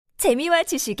재미와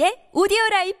지식의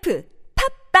오디오라이프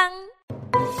팝빵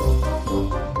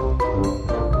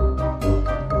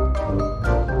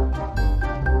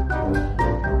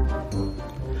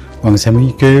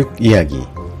왕쌤의 교육 이야기.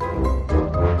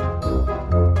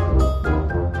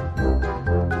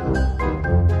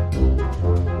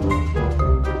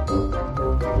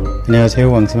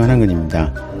 안녕하세요. 왕쌤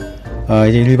한한근입니다.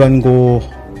 이제 일반고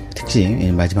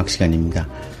특집 마지막 시간입니다.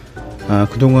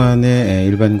 그동안에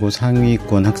일반고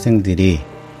상위권 학생들이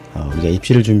우리가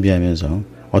입시를 준비하면서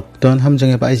어떤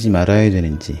함정에 빠지지 말아야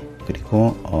되는지,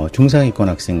 그리고 중상위권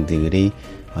학생들이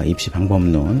입시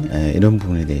방법론, 이런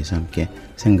부분에 대해서 함께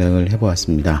생각을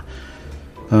해보았습니다.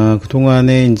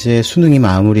 그동안에 이제 수능이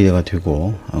마무리가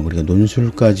되고 우리가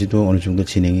논술까지도 어느 정도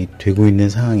진행이 되고 있는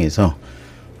상황에서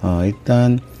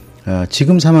일단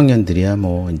지금 3학년들이야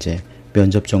뭐 이제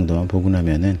면접 정도만 보고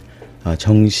나면은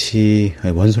정시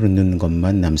원서를 넣는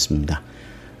것만 남습니다.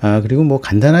 그리고 뭐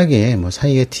간단하게 뭐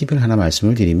사이에 팁을 하나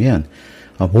말씀을 드리면,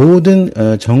 모든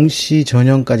정시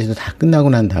전형까지도 다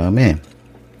끝나고 난 다음에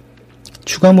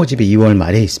추가 모집이 2월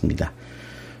말에 있습니다.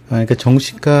 그러니까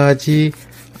정시까지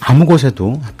아무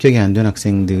곳에도 합격이 안 된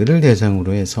학생들을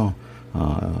대상으로 해서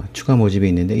추가 모집이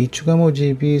있는데, 이 추가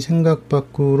모집이 생각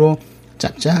밖으로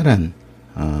짭짤한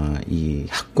이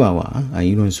학과와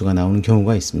인원수가 나오는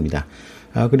경우가 있습니다.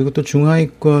 그리고 또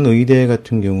중하위권 의대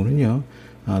같은 경우는요,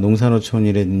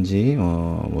 농산어촌이라든지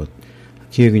뭐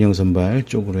기회균형 선발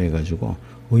쪽으로 해가지고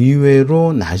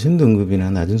의외로 낮은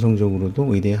등급이나 낮은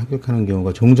성적으로도 의대에 합격하는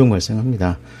경우가 종종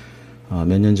발생합니다.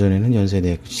 몇 년 전에는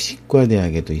연세대학교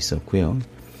치과대학에도 있었고요.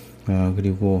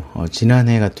 그리고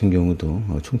지난해 같은 경우도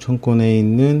충청권에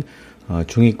있는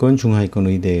중위권, 중하위권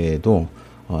의대에도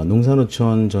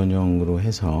농산어촌 전형으로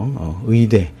해서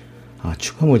의대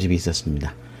추가 모집이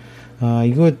있었습니다.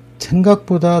 이거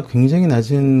생각보다 굉장히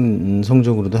낮은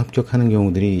성적으로도 합격하는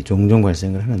경우들이 종종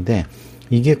발생을 하는데,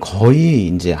 이게 거의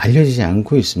이제 알려지지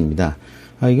않고 있습니다.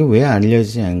 이게 왜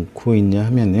알려지지 않고 있냐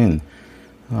하면은,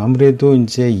 아무래도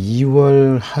이제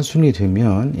 2월 하순이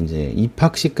되면 이제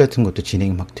입학식 같은 것도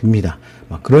진행이 막 됩니다.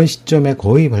 막 그런 시점에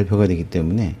거의 발표가 되기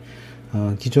때문에,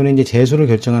 기존에 이제 재수를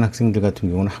결정한 학생들 같은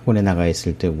경우는 학원에 나가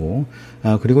있을 때고,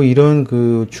 그리고 이런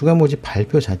그 추가 모집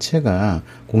발표 자체가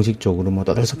공식적으로 뭐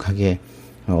떠들썩하게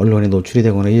언론에 노출이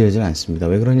되거나 이러지는 않습니다.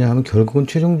 왜 그러냐 하면 결국은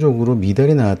최종적으로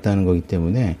미달이 나왔다는 거기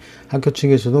때문에 학교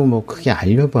측에서도 뭐 크게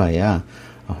알려봐야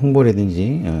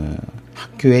홍보라든지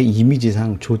학교의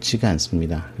이미지상 좋지가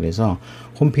않습니다. 그래서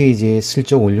홈페이지에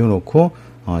슬쩍 올려놓고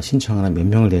신청하는 몇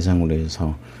명을 대상으로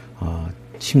해서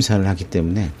심사를 하기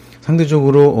때문에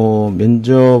상대적으로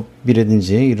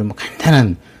면접이라든지 이런 뭐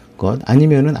간단한 것,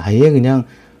 아니면은 아예 그냥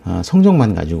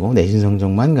성적만 가지고, 내신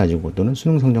성적만 가지고 또는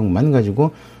수능 성적만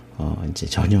가지고 이제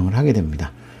전형을 하게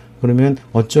됩니다. 그러면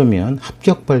어쩌면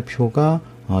합격 발표가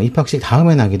입학식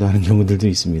다음에 나기도 하는 경우들도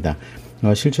있습니다.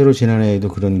 실제로 지난해에도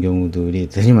그런 경우들이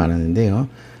되게 많았는데요.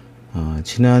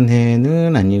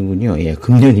 지난해는 아니군요. 예,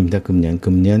 금년입니다.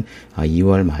 금년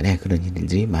 2월 말에 그런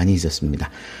일들이 많이 있었습니다.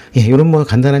 예, 이런 뭐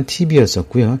간단한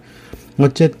팁이었었고요.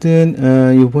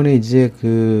 어쨌든 이번에 이제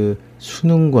그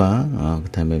수능과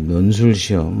그다음에 면술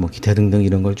시험, 뭐 기타 등등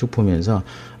이런 걸 쭉 보면서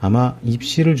아마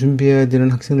입시를 준비해야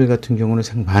되는 학생들 같은 경우는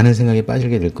많은 생각에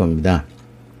빠지게 될 겁니다.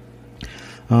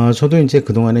 저도 이제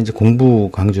그동안에 이제 공부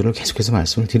강조를 계속해서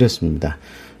말씀을 드렸습니다.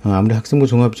 아무리 학생부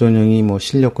종합전형이 뭐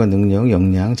실력과 능력,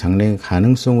 역량, 장래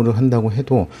가능성으로 한다고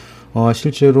해도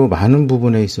실제로 많은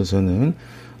부분에 있어서는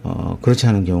그렇지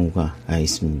않은 경우가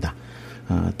있습니다.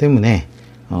 때문에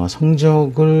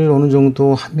성적을 어느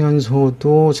정도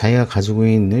하면서도 자기가 가지고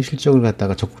있는 실적을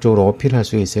갖다가 적극적으로 어필할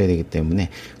수 있어야 되기 때문에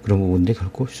그런 부분들이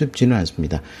결코 쉽지는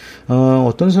않습니다.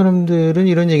 어떤 사람들은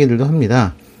이런 얘기들도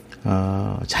합니다.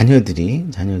 자녀들이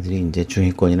이제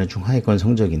중위권이나 중하위권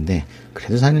성적인데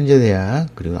그래도 4년제 대학,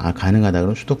 그리고 가능하다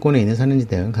그러면 수도권에 있는 4년제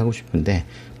대학을 가고 싶은데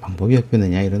방법이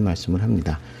없겠느냐, 이런 말씀을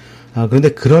합니다.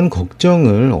 그런데 그런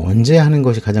걱정을 언제 하는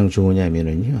것이 가장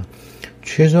좋으냐면은요,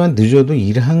 최소한 늦어도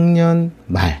 1학년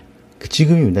말,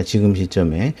 지금입니다. 지금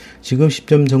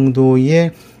시점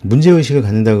정도의 문제의식을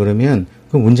갖는다 그러면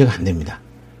그 문제가 안 됩니다.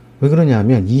 왜 그러냐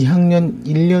하면 2학년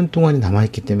 1년 동안이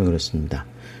남아있기 때문에 그렇습니다.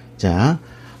 자,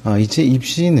 이제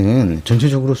입시는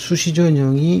전체적으로 수시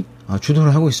전형이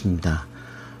주도를 하고 있습니다.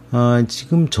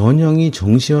 지금 전형이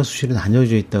정시와 수시로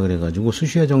나뉘어져 있다 그래가지고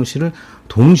수시와 정시를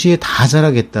동시에 다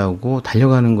잘하겠다고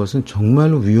달려가는 것은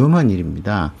정말로 위험한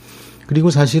일입니다.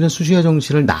 그리고 사실은 수시와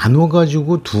정시를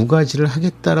나눠가지고 두 가지를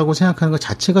하겠다라고 생각하는 것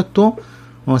자체가 또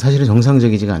사실은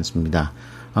정상적이지가 않습니다.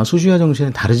 수시와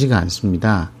정시는 다르지가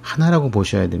않습니다. 하나라고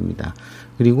보셔야 됩니다.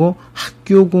 그리고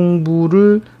학교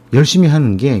공부를 열심히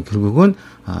하는 게 결국은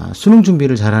수능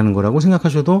준비를 잘하는 거라고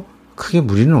생각하셔도 크게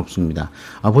무리는 없습니다.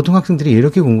 보통 학생들이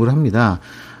이렇게 공부를 합니다.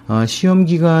 시험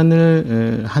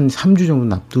기간을 한 3주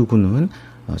정도 앞두고는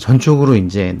전적으로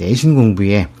이제 내신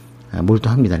공부에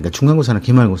몰두합니다. 그러니까 중간고사나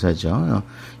기말고사죠.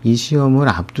 이 시험을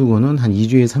앞두고는 한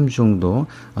 2주에서 3주 정도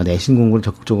내신 공부를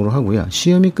적극적으로 하고요.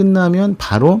 시험이 끝나면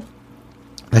바로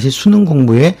다시 수능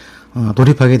공부에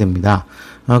돌입하게 됩니다.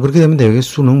 그렇게 되면 대개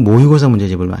수능 모의고사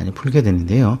문제집을 많이 풀게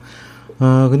되는데요.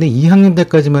 근데 2학년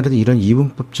때까지만 해도 이런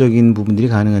이분법적인 부분들이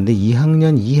가능한데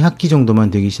 2학년 2학기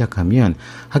정도만 되기 시작하면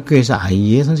학교에서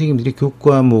아이의 선생님들이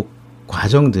교과목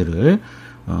과정들을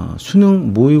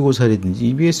수능 모의고사라든지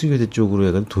EBS 교대 쪽으로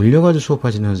해가지고 돌려가지고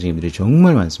수업하시는 선생님들이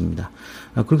정말 많습니다.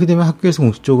 그렇게 되면 학교에서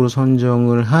공식적으로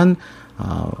선정을 한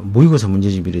모의고사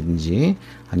문제집이라든지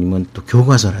아니면 또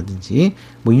교과서라든지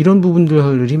뭐 이런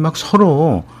부분들이 막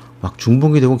서로 막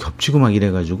중복이 되고 겹치고 막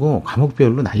이래가지고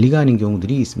과목별로 난리가 아닌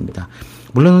경우들이 있습니다.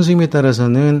 물론 선생님에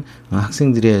따라서는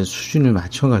학생들의 수준을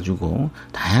맞춰가지고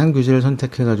다양한 교재를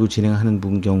선택해가지고 진행하는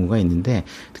경우가 있는데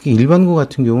특히 일반고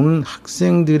같은 경우는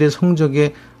학생들의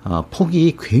성적의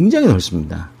폭이 굉장히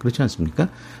넓습니다. 그렇지 않습니까?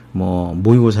 뭐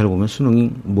모의고사를 보면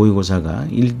수능 모의고사가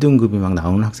 1등급이 막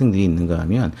나오는 학생들이 있는가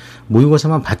하면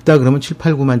모의고사만 봤다 그러면 7,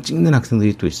 8, 9만 찍는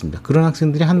학생들이 또 있습니다. 그런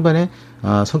학생들이 한 반에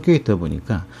섞여 있다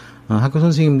보니까 학교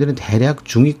선생님들은 대략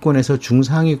중위권에서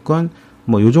중상위권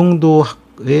뭐 요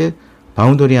정도의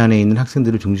바운더리 안에 있는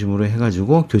학생들을 중심으로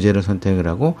해가지고 교재를 선택을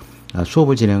하고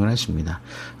수업을 진행을 하십니다.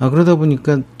 그러다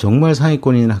보니까 정말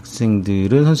상위권에 있는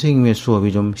학생들은 선생님의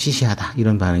수업이 좀 시시하다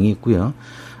이런 반응이 있고요.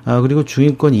 그리고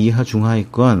중위권 이하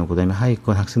중하위권 그다음에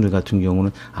하위권 학생들 같은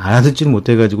경우는 알아듣지를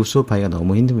못해가지고 수업하기가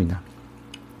너무 힘듭니다.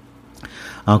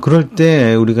 그럴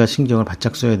때 우리가 신경을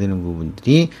바짝 써야 되는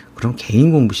부분들이 그런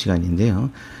개인 공부 시간인데요.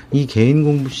 이 개인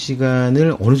공부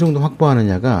시간을 어느 정도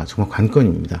확보하느냐가 정말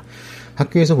관건입니다.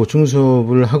 학교에서 보충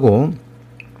수업을 하고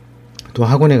또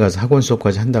학원에 가서 학원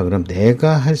수업까지 한다 그러면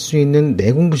내가 할 수 있는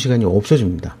내 공부 시간이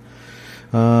없어집니다.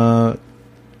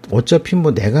 어차피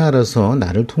뭐 내가 알아서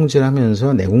나를 통제를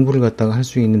하면서 내 공부를 갖다가 할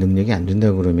수 있는 능력이 안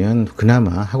된다 그러면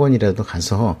그나마 학원이라도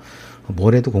가서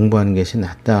뭐래도 공부하는 것이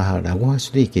낫다라고 할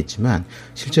수도 있겠지만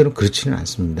실제로 그렇지는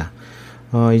않습니다.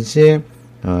 이제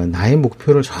나의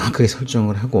목표를 정확하게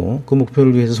설정을 하고 그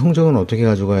목표를 위해서 성적은 어떻게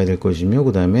가져가야 될 것이며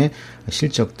그 다음에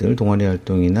실적들, 동아리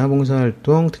활동이나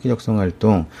봉사활동, 특기적성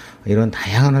활동 이런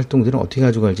다양한 활동들은 어떻게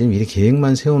가져갈지 미리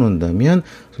계획만 세워놓는다면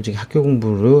솔직히 학교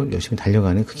공부를 열심히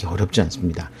달려가는 그게 어렵지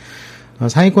않습니다.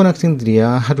 상위권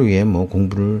학생들이야 하루에 뭐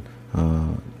공부를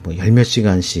뭐 10몇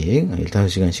시간씩,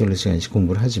 15시간씩, 16시간씩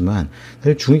공부를 하지만,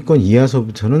 사실 중위권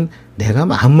이하서부터는 내가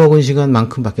마음먹은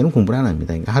시간만큼 밖에는 공부를 안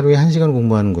합니다. 그러니까 하루에 1시간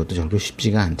공부하는 것도 절대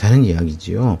쉽지가 않다는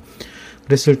이야기지요.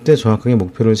 그랬을 때 정확하게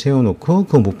목표를 세워놓고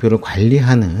그 목표를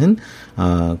관리하는,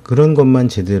 그런 것만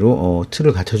제대로,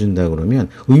 틀을 갖춰준다 그러면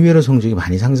의외로 성적이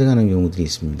많이 상승하는 경우들이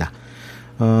있습니다.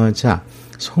 자,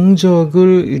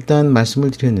 성적을 일단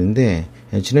말씀을 드렸는데,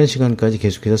 지난 시간까지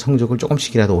계속해서 성적을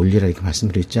조금씩이라도 올리라 이렇게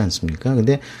말씀드렸지 않습니까?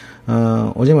 근데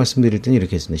어제 말씀드릴 때는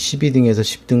이렇게 했습니다. 12등에서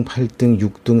 10등, 8등,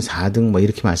 6등, 4등 뭐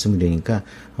이렇게 말씀을 드리니까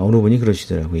어느 분이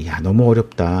그러시더라고요. 야, 너무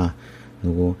어렵다.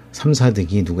 누구 3,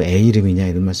 4등이 누구 애 이름이냐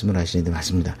이런 말씀을 하시는데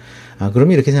맞습니다.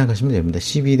 그러면 이렇게 생각하시면 됩니다.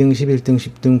 12등, 11등,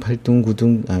 10등, 8등,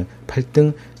 9등,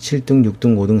 8등, 7등,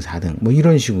 6등, 5등, 4등 뭐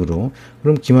이런 식으로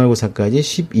그럼 기말고사까지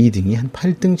 12등이 한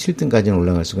 8등, 7등까지는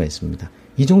올라갈 수가 있습니다.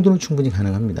 이 정도는 충분히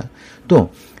가능합니다.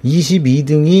 또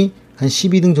 22등이 한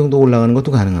 12등 정도 올라가는 것도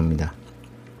가능합니다.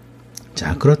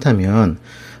 자, 그렇다면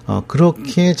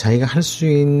그렇게 자기가 할 수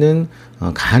있는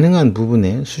가능한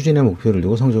부분에 수준의 목표를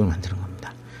두고 성적을 만드는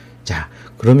겁니다. 자,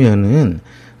 그러면은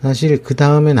사실 그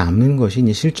다음에 남는 것이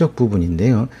이제 실적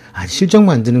부분인데요. 실적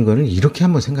만드는 거를 이렇게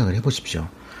한번 생각을 해보십시오.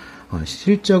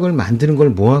 실적을 만드는 걸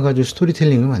모아가지고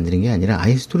스토리텔링을 만드는 게 아니라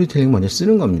아예 스토리텔링을 먼저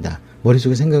쓰는 겁니다.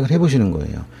 머릿속에 생각을 해보시는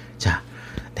거예요. 자,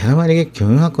 내가 만약에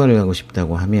경영학과를 가고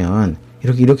싶다고 하면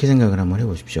이렇게 생각을 한번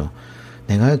해보십시오.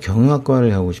 내가 경영학과를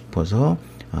가고 싶어서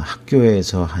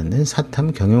학교에서 하는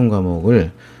사탐 경영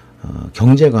과목을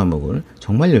경제 과목을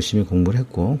정말 열심히 공부를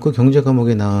했고 그 경제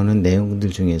과목에 나오는 내용들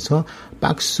중에서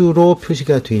박스로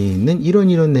표시가 되어 있는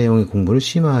이런 내용의 공부를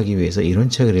심화하기 위해서 이런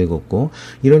책을 읽었고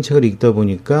이런 책을 읽다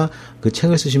보니까 그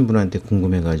책을 쓰신 분한테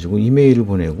궁금해가지고 이메일을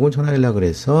보내고 전화연락을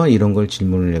해서 이런 걸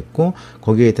질문을 했고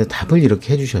거기에 대한 답을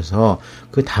이렇게 해주셔서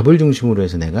그 답을 중심으로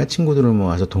해서 내가 친구들을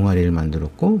모아서 동아리를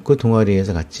만들었고 그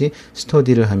동아리에서 같이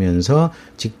스터디를 하면서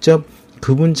직접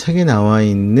그분 책에 나와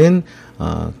있는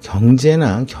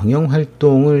경제나 경영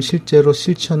활동을 실제로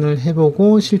실천을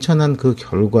해보고 실천한 그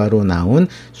결과로 나온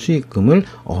수익금을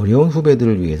어려운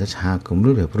후배들을 위해서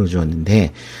장학금을 베풀어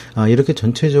주었는데, 이렇게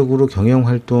전체적으로 경영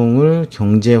활동을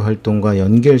경제 활동과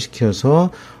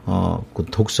연결시켜서 그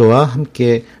독서와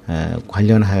함께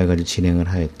관련하여 가지고 진행을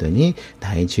하였더니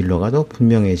나의 진로가 더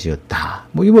분명해지었다.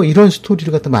 뭐 이런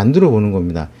스토리를 갖다 만들어 보는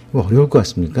겁니다. 이거 어려울 것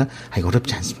같습니까? 이거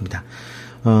어렵지 않습니다.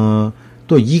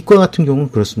 또 이과 같은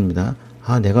경우는 그렇습니다.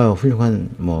 내가 훌륭한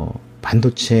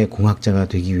반도체 공학자가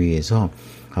되기 위해서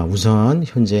우선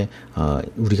현재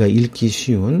우리가 읽기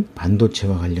쉬운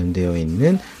반도체와 관련되어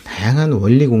있는 다양한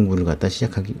원리 공부를 갖다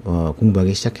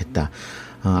공부하기 시작했다.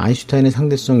 아인슈타인의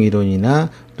상대성 이론이나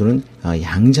또는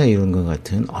양자 이론과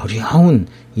같은 어려운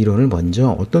이론을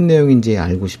먼저 어떤 내용인지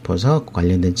알고 싶어서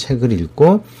관련된 책을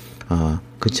읽고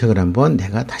그 책을 한번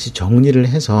내가 다시 정리를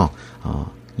해서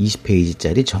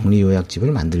 20페이지짜리 정리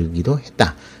요약집을 만들기도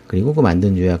했다. 그리고 그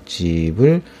만든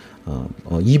요약집을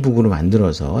이북으로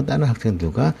만들어서 다른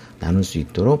학생들과 나눌 수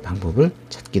있도록 방법을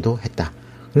찾기도 했다.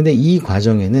 그런데 이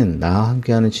과정에는 나와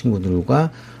함께하는 친구들과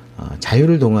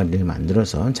자율 동아리를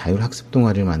만들어서 자율 학습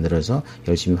동아리를 만들어서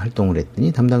열심히 활동을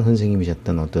했더니 담당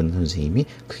선생님이셨던 어떤 선생님이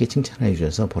크게 칭찬해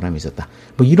주셔서 보람이 있었다.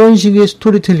 이런 식의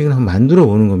스토리텔링을 한번 만들어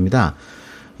보는 겁니다.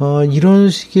 이런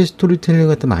식의 스토리텔링을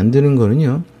갖다 만드는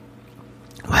거는요,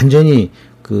 완전히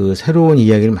그 새로운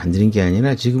이야기를 만드는 게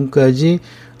아니라 지금까지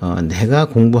내가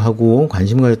공부하고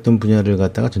관심 가졌던 분야를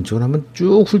갖다가 전적으로 한번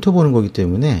쭉 훑어보는 거기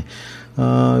때문에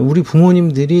우리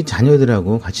부모님들이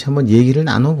자녀들하고 같이 한번 얘기를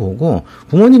나눠보고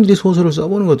부모님들이 소설을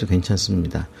써보는 것도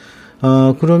괜찮습니다.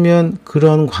 그러면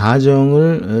그런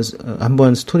과정을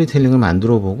한번 스토리텔링을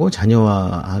만들어보고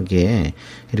자녀와하게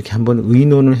이렇게 한번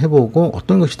의논을 해보고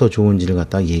어떤 것이 더 좋은지를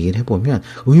갖다가 얘기를 해보면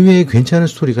의외에 괜찮은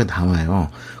스토리가 나와요.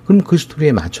 그럼 그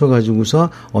스토리에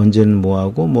맞춰가지고서 언제는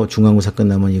뭐하고 중간고사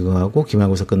끝나면 이거 하고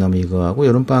기말고사 끝나면 이거 하고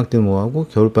여름방학 때 뭐하고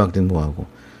겨울방학 때 뭐하고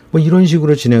이런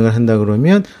식으로 진행을 한다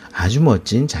그러면 아주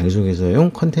멋진 자기소개서용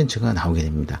컨텐츠가 나오게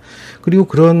됩니다. 그리고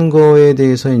그런 거에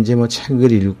대해서 이제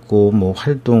책을 읽고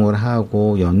활동을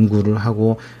하고 연구를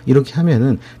하고 이렇게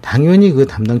하면은 당연히 그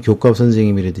담당 교과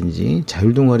선생님이라든지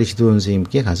자율동아리 지도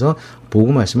선생님께 가서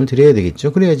보고 말씀을 드려야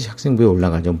되겠죠. 그래야지 학생부에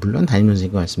올라가죠. 물론 담임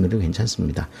선생님과 말씀드려도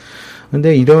괜찮습니다.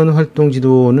 근데 이런 활동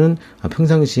지도는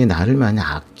평상시에 나를 많이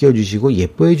아껴주시고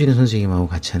예뻐해주는 선생님하고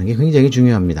같이 하는 게 굉장히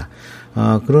중요합니다.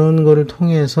 그런 거를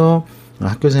통해서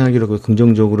학교 생활 기록을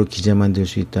긍정적으로 기재만 될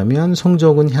수 있다면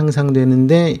성적은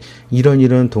향상되는데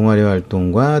이런 동아리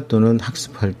활동과 또는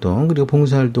학습 활동 그리고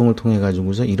봉사 활동을 통해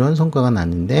가지고서 이런 성과가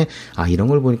났는데 이런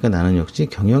걸 보니까 나는 역시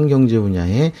경영 경제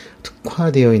분야에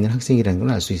특화되어 있는 학생이라는 걸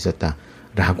알 수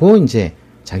있었다라고 이제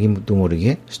자기도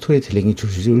모르게 스토리텔링이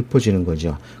줄줄 읊어지는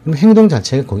거죠. 그럼 행동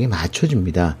자체가 거기에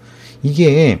맞춰집니다.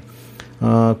 이게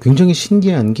굉장히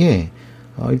신기한 게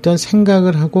일단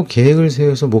생각을 하고 계획을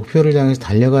세워서 목표를 향해서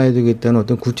달려가야 되겠다는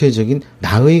어떤 구체적인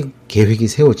나의 계획이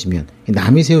세워지면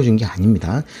남이 세워준 게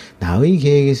아닙니다. 나의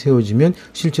계획이 세워지면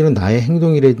실제로 나의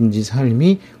행동이라든지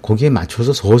삶이 거기에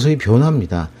맞춰서 서서히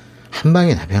변합니다. 한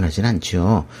방에 다 변하진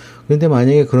않죠. 그런데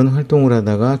만약에 그런 활동을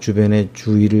하다가 주변에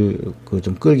주의를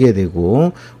좀 끌게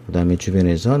되고, 그 다음에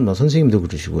주변에서 선생님도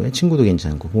그러시고요. 친구도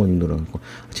괜찮고, 부모님도 그렇고,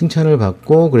 칭찬을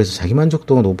받고, 그래서 자기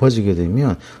만족도가 높아지게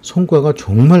되면 성과가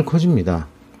정말 커집니다.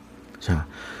 자,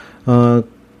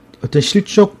 어떤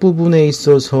실적 부분에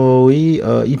있어서의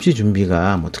입시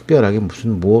준비가 특별하게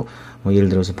무슨 예를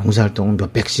들어서 봉사활동은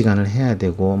몇백 시간을 해야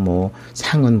되고,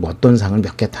 상은 어떤 상을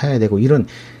몇 개 타야 되고, 이런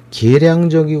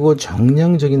계량적이고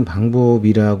정량적인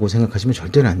방법이라고 생각하시면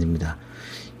절대로 안 됩니다.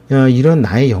 이런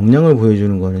나의 역량을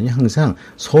보여주는 거는 항상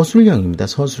서술형입니다.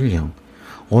 서술형.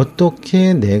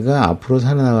 어떻게 내가 앞으로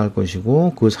살아나갈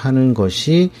것이고 그 사는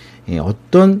것이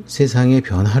어떤 세상의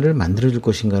변화를 만들어줄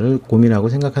것인가를 고민하고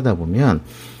생각하다 보면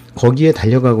거기에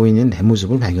달려가고 있는 내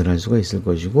모습을 발견할 수가 있을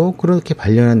것이고 그렇게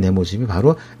발견한 내 모습이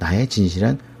바로 나의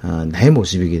진실한 나의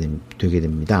모습이 되게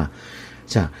됩니다.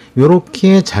 자,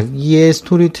 요렇게 자기의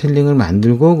스토리텔링을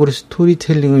만들고, 그리고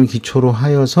스토리텔링을 기초로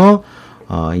하여서,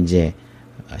 이제,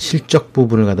 실적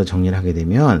부분을 갖다 정리를 하게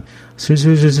되면,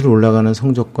 슬슬 올라가는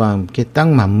성적과 함께 딱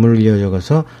맞물려져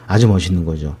가서 아주 멋있는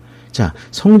거죠. 자,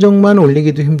 성적만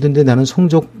올리기도 힘든데 나는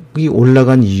성적이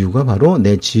올라간 이유가 바로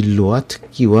내 진로와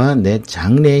특기와 내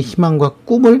장래의 희망과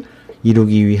꿈을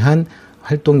이루기 위한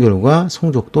활동 결과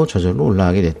성적도 저절로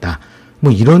올라가게 됐다.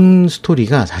 이런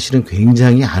스토리가 사실은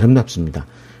굉장히 아름답습니다.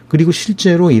 그리고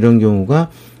실제로 이런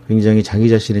경우가 굉장히 자기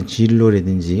자신의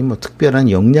진로라든지 특별한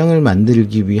역량을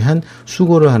만들기 위한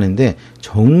수고를 하는데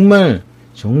정말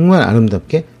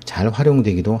아름답게 잘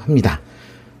활용되기도 합니다.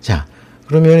 자,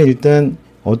 그러면 일단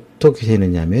어떻게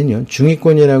되느냐면요.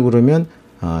 중위권이라고 그러면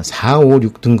 4, 5,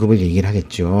 6등급을 얘기를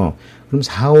하겠죠. 그럼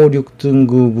 4, 5,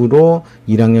 6등급으로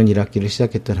 1학년 1학기를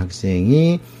시작했던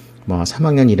학생이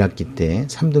 3학년 1학기 때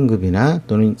 3등급이나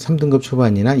또는 3등급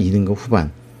초반이나 2등급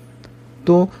후반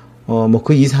또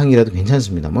그 이상이라도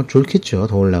괜찮습니다. 좋겠죠.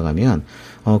 더 올라가면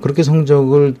그렇게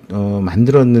성적을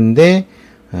만들었는데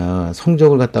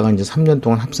성적을 갖다가 이제 3년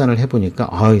동안 합산을 해보니까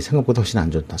생각보다 훨씬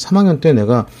안 좋다. 3학년 때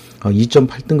내가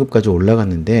 2.8등급까지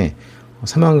올라갔는데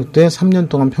 3학년 때 3년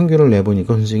동안 평균을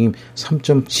내보니까 선생님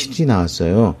 3.7이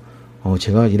나왔어요.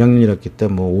 제가 1학년 1학기 때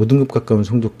 5등급 가까운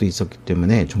성적도 있었기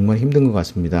때문에 정말 힘든 것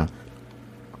같습니다.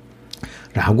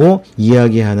 라고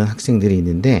이야기하는 학생들이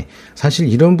있는데 사실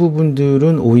이런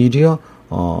부분들은 오히려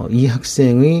이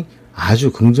학생의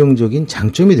아주 긍정적인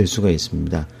장점이 될 수가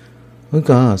있습니다.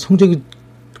 그러니까 성적이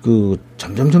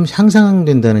점점점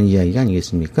향상된다는 이야기가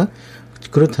아니겠습니까?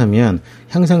 그렇다면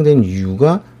향상된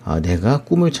이유가 내가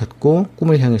꿈을 찾고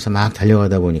꿈을 향해서 막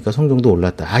달려가다 보니까 성적도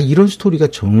올랐다. 이런 스토리가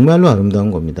정말로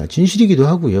아름다운 겁니다. 진실이기도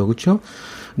하고요. 그렇죠?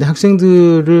 근데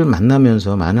학생들을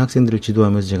만나면서 많은 학생들을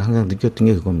지도하면서 제가 항상 느꼈던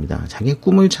게 그겁니다. 자기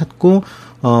꿈을 찾고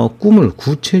꿈을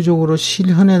구체적으로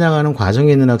실현해 나가는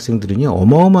과정에 있는 학생들은요.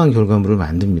 어마어마한 결과물을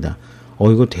만듭니다.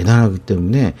 이거 대단하기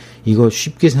때문에 이거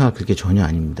쉽게 생각할 게 전혀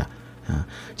아닙니다.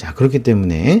 자, 그렇기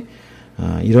때문에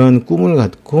이런 꿈을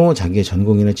갖고 자기의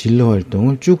전공이나 진로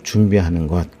활동을 쭉 준비하는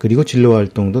것, 그리고 진로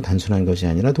활동도 단순한 것이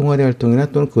아니라 동아리 활동이나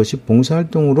또는 그것이 봉사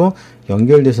활동으로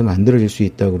연결돼서 만들어질 수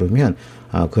있다 그러면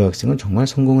그 학생은 정말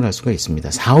성공을 할 수가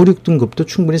있습니다. 4, 5, 6등급도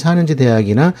충분히 4년제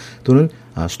대학이나 또는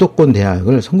수도권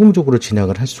대학을 성공적으로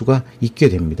진학을 할 수가 있게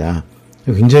됩니다.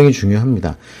 굉장히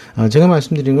중요합니다. 제가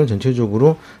말씀드린 건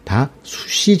전체적으로 다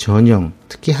수시 전형,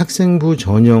 특히 학생부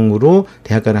전형으로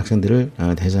대학 간 학생들을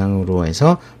대상으로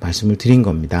해서 말씀을 드린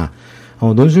겁니다.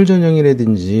 논술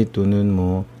전형이라든지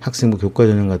또는 학생부 교과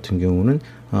전형 같은 경우는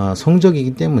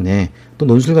성적이기 때문에 또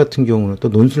논술 같은 경우는 또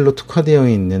논술로 특화되어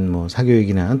있는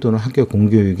사교육이나 또는 학교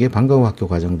공교육의 방과후 학교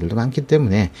과정들도 많기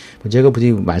때문에 제가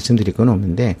부디 말씀드릴 건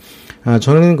없는데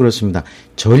저는 그렇습니다.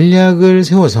 전략을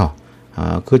세워서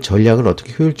그 전략을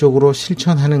어떻게 효율적으로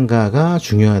실천하는가가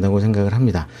중요하다고 생각을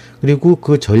합니다. 그리고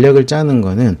그 전략을 짜는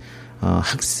거는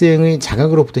학생의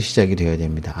자각으로부터 시작이 되어야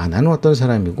됩니다. 나는 어떤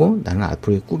사람이고 나는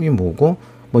앞으로의 꿈이 뭐고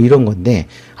이런 건데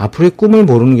앞으로의 꿈을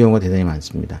모르는 경우가 대단히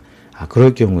많습니다.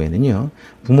 그럴 경우에는요.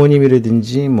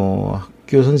 부모님이라든지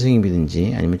학교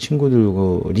선생님이든지 아니면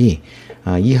친구들이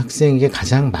이 학생에게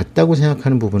가장 맞다고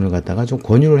생각하는 부분을 갖다가 좀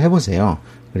권유를 해보세요.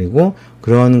 그리고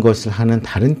그런 것을 하는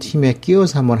다른 팀에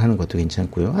끼어서 한번 하는 것도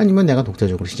괜찮고요. 아니면 내가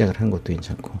독자적으로 시작을 하는 것도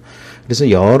괜찮고. 그래서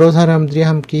여러 사람들이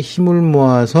함께 힘을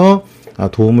모아서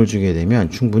도움을 주게 되면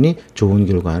충분히 좋은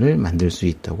결과를 만들 수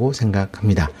있다고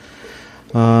생각합니다.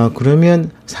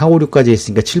 그러면 4, 5, 6까지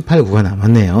했으니까 7, 8, 9가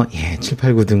남았네요. 7,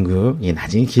 8, 9등급.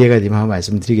 나중에 기회가 되면 한번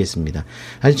말씀드리겠습니다.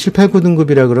 아직 7, 8,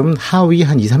 9등급이라 그러면 하위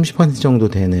한 20, 30% 정도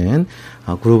되는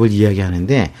그룹을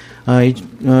이야기하는데,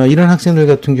 이런 학생들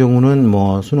같은 경우는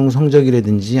수능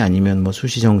성적이라든지 아니면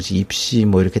수시, 정시, 입시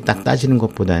이렇게 딱 따지는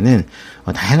것보다는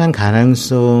다양한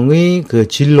가능성의 그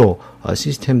진로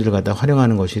시스템들을 갖다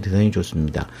활용하는 것이 대단히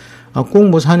좋습니다. 꼭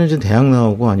 4년제 대학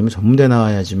나오고 아니면 전문대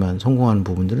나와야지만 성공하는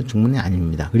부분들은 충분히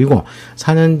아닙니다. 그리고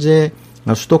 4년제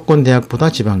수도권 대학보다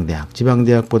지방대학,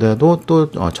 지방대학보다도 또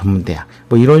전문대학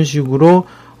이런 식으로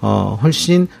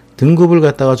훨씬 등급을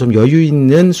갖다가 좀 여유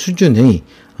있는 수준의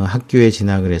학교에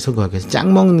진학을 해서 그 학교에서 짝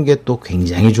먹는 게 또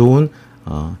굉장히 좋은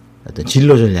어떤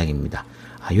진로 전략입니다.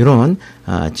 이런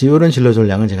진로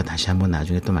전략은 제가 다시 한번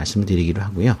나중에 또 말씀을 드리기로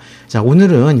하고요. 자,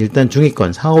 오늘은 일단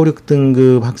중위권 4, 5,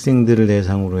 6등급 학생들을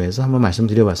대상으로 해서 한번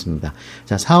말씀드려봤습니다.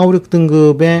 자, 4, 5,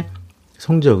 6등급의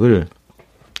성적을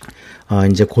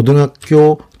이제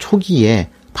고등학교 초기에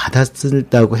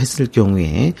받았다고 했을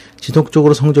경우에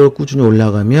지속적으로 성적을 꾸준히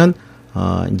올라가면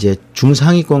이제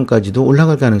중상위권까지도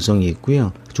올라갈 가능성이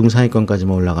있고요.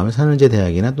 중상위권까지만 올라가면 4년제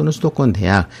대학이나 또는 수도권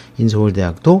대학,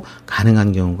 인서울대학도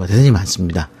가능한 경우가 대단히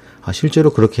많습니다.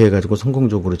 실제로 그렇게 해가지고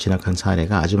성공적으로 진학한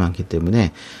사례가 아주 많기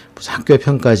때문에 학교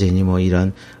평가제니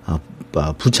이런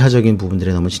부차적인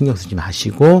부분들에 너무 신경 쓰지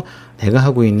마시고 내가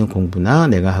하고 있는 공부나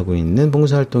내가 하고 있는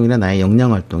봉사활동이나 나의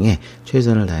역량활동에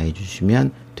최선을 다해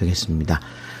주시면 되겠습니다.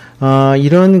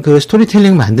 이런 그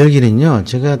스토리텔링 만들기는요,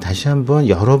 제가 다시 한번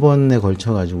여러 번에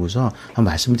걸쳐가지고서 한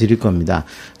말씀을 드릴 겁니다.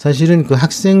 사실은 그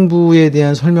학생부에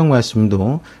대한 설명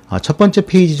말씀도 첫 번째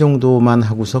페이지 정도만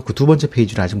하고서 그 두 번째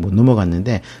페이지를 아직 못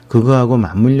넘어갔는데, 그거하고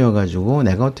맞물려가지고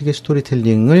내가 어떻게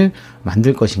스토리텔링을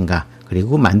만들 것인가,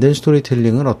 그리고 만든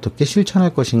스토리텔링을 어떻게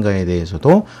실천할 것인가에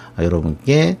대해서도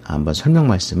여러분께 한번 설명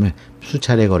말씀을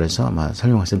수차례 걸어서 아마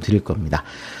설명 말씀 드릴 겁니다.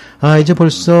 이제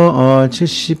벌써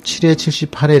 77회,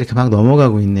 78회 이렇게 막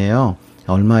넘어가고 있네요.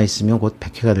 얼마 있으면 곧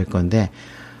 100회가 될 건데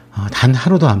단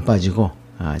하루도 안 빠지고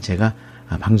제가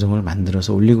방송을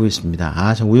만들어서 올리고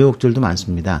있습니다. 참 우여곡절도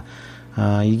많습니다.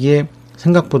 이게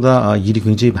생각보다 일이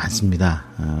굉장히 많습니다.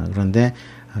 그런데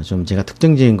좀 제가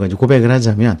특징적인 거 이제 고백을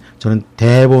하자면 저는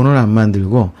대본을 안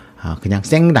만들고 그냥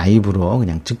생 라이브로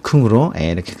그냥 즉흥으로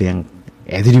이렇게 그냥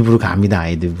애드립으로 갑니다.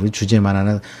 애드립으로 주제만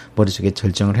하나 머릿속에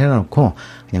결정을 해놓고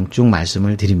그냥 쭉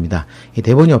말씀을 드립니다. 이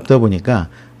대본이 없다 보니까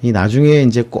이 나중에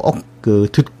이제 꼭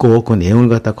듣고 그 내용을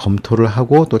갖다 검토를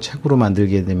하고 또 책으로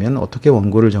만들게 되면 어떻게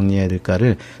원고를 정리해야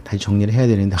될까를 다시 정리를 해야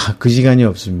되는데 그 시간이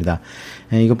없습니다.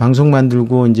 이거 방송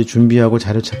만들고 이제 준비하고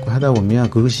자료 찾고 하다 보면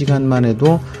그 시간만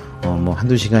해도 뭐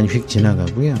한두 시간이 휙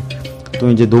지나가고요. 또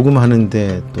이제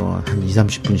녹음하는데 또 한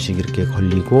 20-30분씩 이렇게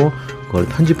걸리고 그걸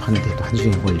편집하는데 또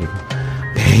 1시간 걸리고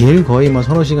매일 거의 뭐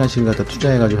서너 시간씩 갖다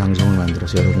투자해가지고 방송을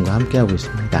만들어서 여러분과 함께하고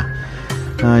있습니다.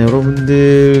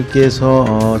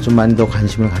 여러분들께서 좀 많이 더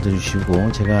관심을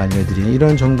가져주시고 제가 알려드리는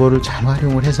이런 정보를 잘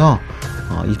활용을 해서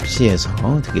입시에서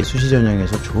특히 수시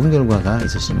전형에서 좋은 결과가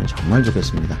있었으면 정말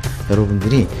좋겠습니다.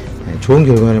 여러분들이 좋은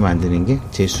결과를 만드는 게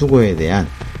제 수고에 대한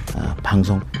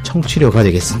방송 청취료가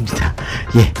되겠습니다.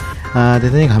 예,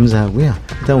 대단히 감사하고요.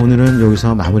 일단 오늘은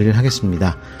여기서 마무리를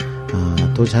하겠습니다.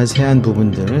 또 자세한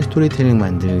부분들 스토리텔링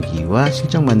만들기와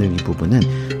실적 만들기 부분은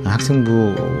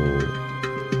학생부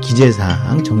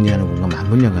기재사항 정리하는 부분과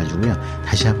맞물려 가지고요.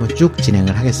 다시 한번 쭉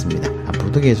진행을 하겠습니다.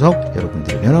 앞으로도 계속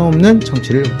여러분들의 변함없는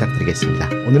청취를 부탁드리겠습니다.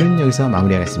 오늘은 여기서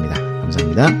마무리하겠습니다.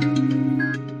 감사합니다.